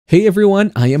Hey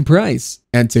everyone, I am Bryce,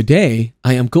 and today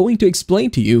I am going to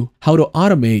explain to you how to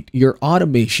automate your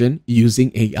automation using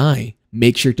AI.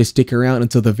 Make sure to stick around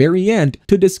until the very end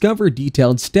to discover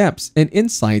detailed steps and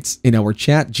insights in our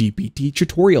ChatGPT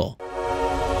tutorial.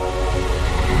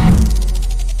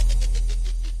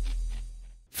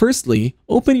 Firstly,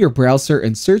 open your browser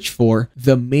and search for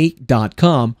the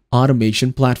Make.com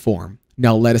automation platform.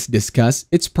 Now let us discuss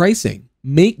its pricing.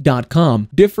 Make.com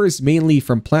differs mainly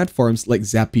from platforms like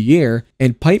Zapier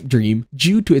and Pipedream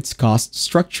due to its cost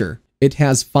structure. It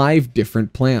has 5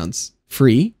 different plans: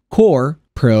 Free, Core,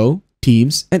 Pro,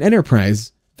 Teams, and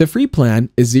Enterprise. The free plan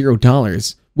is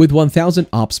 $0 with 1,000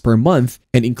 ops per month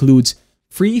and includes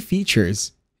free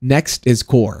features. Next is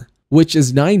Core, which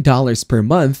is $9 per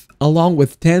month along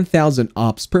with 10,000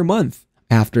 ops per month.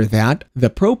 After that,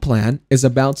 the Pro plan is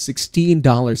about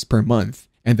 $16 per month,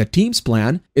 and the Teams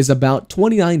plan is about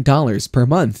 $29 per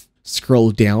month.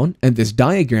 Scroll down and this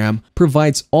diagram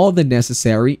provides all the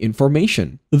necessary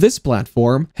information. This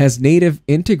platform has native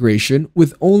integration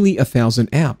with only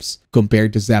 1,000 apps,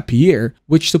 compared to Zapier,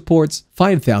 which supports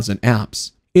 5,000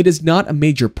 apps. It is not a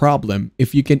major problem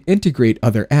if you can integrate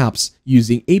other apps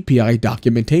using API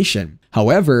documentation.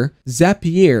 However,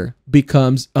 Zapier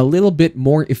becomes a little bit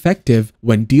more effective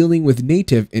when dealing with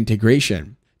native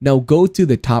integration. Now go to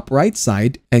the top right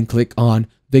side and click on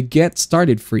the Get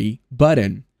Started Free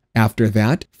button. After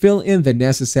that, fill in the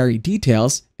necessary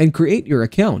details and create your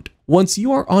account. Once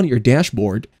you are on your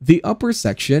dashboard, the upper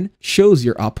section shows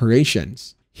your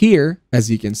operations. Here,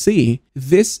 as you can see,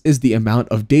 this is the amount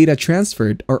of data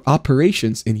transferred or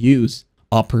operations in use.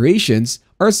 Operations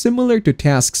are similar to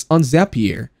tasks on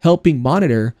Zapier, helping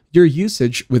monitor your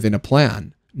usage within a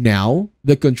plan. Now,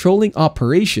 the controlling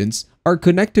operations are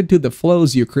connected to the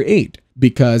flows you create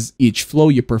because each flow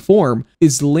you perform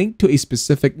is linked to a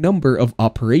specific number of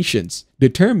operations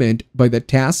determined by the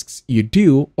tasks you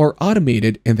do or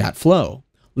automated in that flow.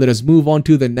 Let us move on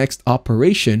to the next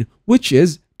operation, which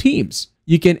is Teams.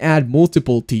 You can add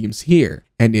multiple teams here,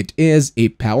 and it is a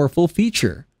powerful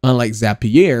feature. Unlike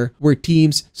Zapier, where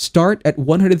teams start at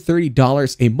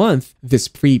 $130 a month, this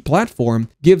free platform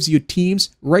gives you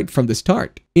teams right from the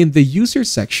start. In the user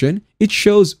section, it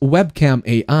shows Webcam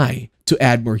AI. To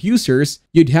add more users,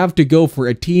 you'd have to go for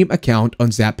a team account on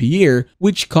Zapier,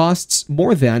 which costs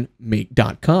more than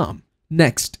Make.com.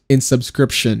 Next, in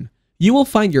subscription, you will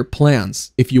find your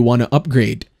plans if you want to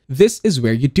upgrade. This is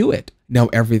where you do it. Now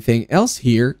everything else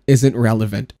here isn't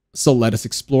relevant. So let us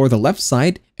explore the left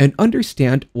side and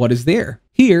understand what is there.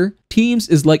 Here, Teams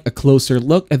is like a closer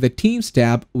look at the Teams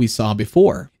tab we saw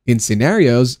before. In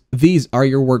scenarios, these are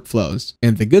your workflows.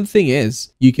 And the good thing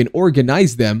is, you can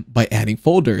organize them by adding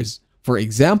folders. For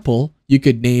example, you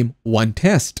could name one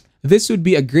test. This would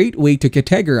be a great way to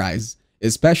categorize,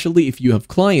 especially if you have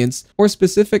clients or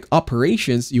specific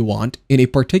operations you want in a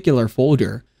particular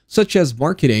folder, such as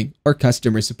marketing or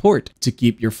customer support, to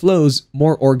keep your flows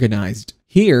more organized.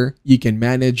 Here, you can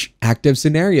manage active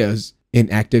scenarios,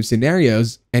 inactive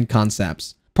scenarios, and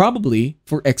concepts, probably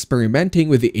for experimenting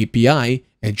with the API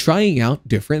and trying out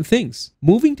different things.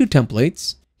 Moving to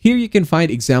templates, here you can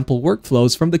find example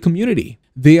workflows from the community.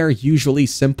 They are usually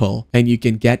simple and you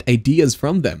can get ideas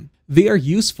from them. They are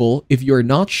useful if you are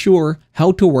not sure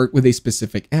how to work with a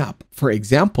specific app. For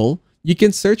example, you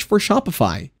can search for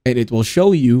Shopify and it will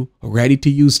show you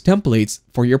ready-to-use templates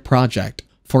for your project.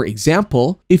 For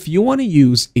example, if you want to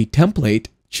use a template,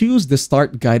 choose the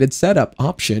Start Guided Setup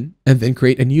option and then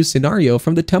create a new scenario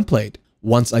from the template.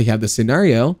 Once I have the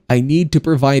scenario, I need to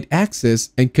provide access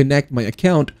and connect my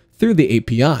account through the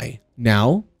API.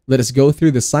 Now, let us go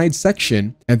through the side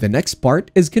section, and the next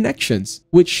part is connections,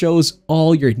 which shows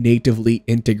all your natively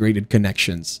integrated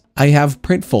connections. I have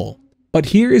Printful, but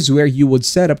here is where you would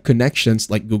set up connections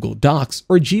like Google Docs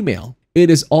or Gmail. It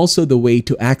is also the way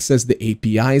to access the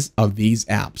APIs of these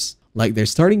apps, like their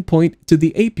starting point to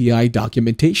the API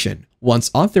documentation.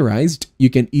 Once authorized, you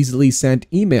can easily send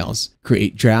emails,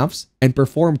 create drafts, and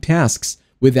perform tasks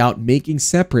without making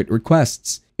separate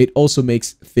requests. It also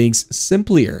makes things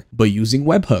simpler by using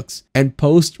webhooks and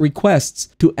post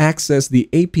requests to access the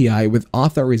API with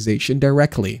authorization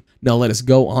directly. Now let us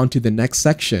go on to the next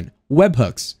section,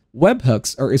 webhooks.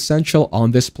 Webhooks are essential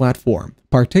on this platform,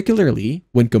 particularly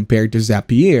when compared to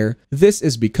Zapier. This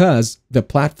is because the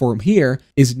platform here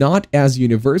is not as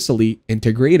universally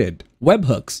integrated.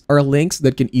 Webhooks are links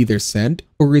that can either send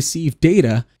or receive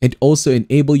data and also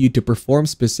enable you to perform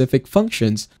specific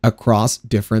functions across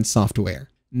different software.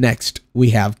 Next, we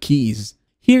have keys.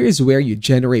 Here is where you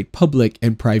generate public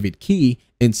and private key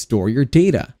and store your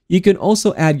data. You can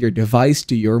also add your device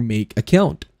to your Make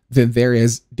account. Then there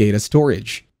is data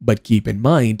storage. But keep in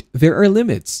mind, there are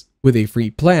limits. With a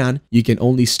free plan, you can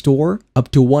only store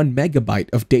up to 1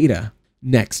 megabyte of data.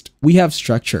 Next, we have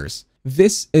structures.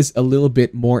 This is a little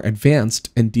bit more advanced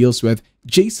and deals with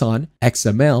JSON,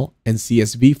 XML, and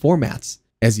CSV formats.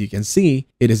 As you can see,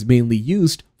 it is mainly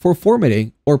used for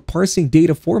formatting or parsing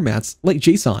data formats like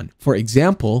JSON. For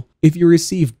example, if you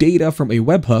receive data from a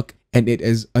webhook and it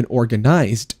is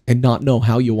unorganized and not know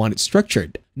how you want it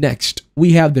structured. Next,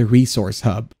 we have the Resource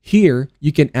Hub. Here,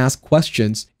 you can ask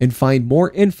questions and find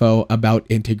more info about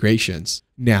integrations.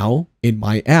 Now, in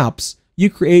My Apps, you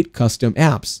create custom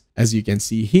apps, as you can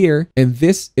see here, and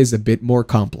this is a bit more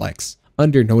complex.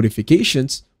 Under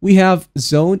Notifications, we have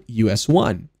Zone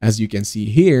US1. As you can see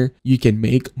here, you can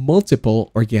make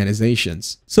multiple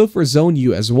organizations. So for Zone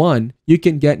US1, you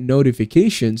can get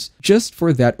notifications just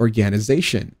for that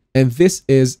organization. And this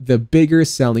is the bigger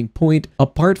selling point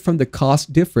apart from the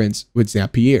cost difference with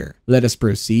Zapier. Let us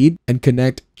proceed and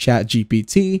connect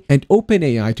ChatGPT and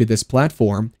OpenAI to this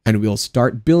platform, and we'll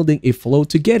start building a flow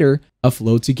together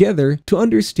to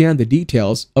understand the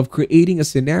details of creating a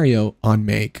scenario on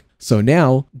Make. So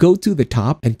now, go to the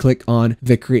top and click on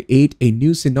the Create a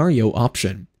New Scenario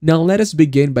option. Now let us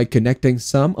begin by connecting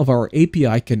some of our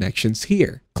API connections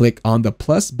here. Click on the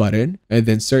plus button and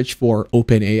then search for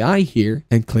OpenAI here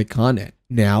and click on it.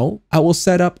 Now, I will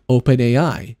set up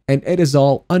OpenAI and it is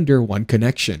all under one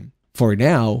connection. For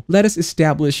now, let us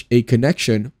establish a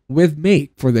connection with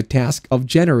Make for the task of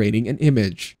generating an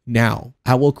image. Now,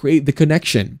 I will create the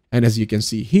connection, and as you can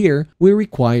see here, we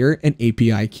require an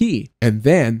API key, and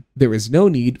then there is no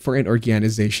need for an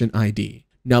organization ID.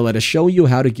 Now let us show you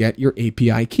how to get your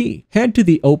API key. Head to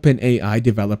the OpenAI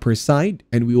developer side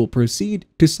and we will proceed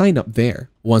to sign up there.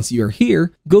 Once you are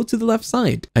here, go to the left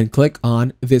side and click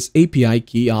on this API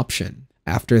key option.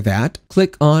 After that,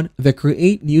 click on the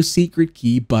Create New Secret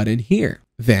Key button here.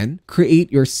 Then,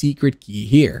 create your secret key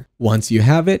here. Once you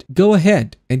have it, go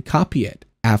ahead and copy it.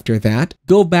 After that,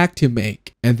 go back to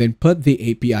Make and then put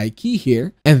the API key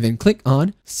here and then click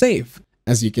on Save.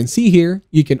 As you can see here,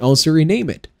 you can also rename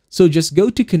it. So just go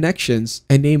to Connections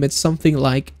and name it something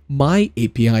like My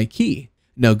API Key.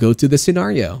 Now go to the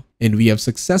scenario, and we have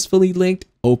successfully linked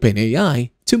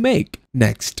OpenAI to Make.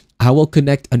 Next, I will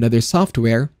connect another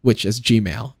software, which is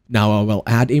Gmail. Now I will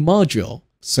add a module,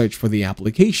 search for the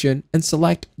application, and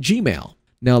select Gmail.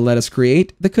 Now let us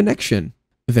create the connection.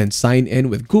 Then sign in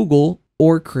with Google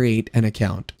or create an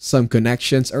account. Some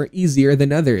connections are easier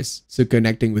than others, so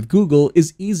connecting with Google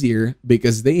is easier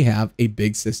because they have a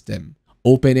big system.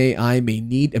 OpenAI may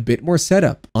need a bit more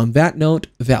setup. On that note,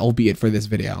 that will be it for this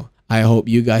video. I hope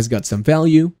you guys got some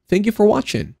value. Thank you for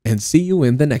watching and see you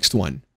in the next one.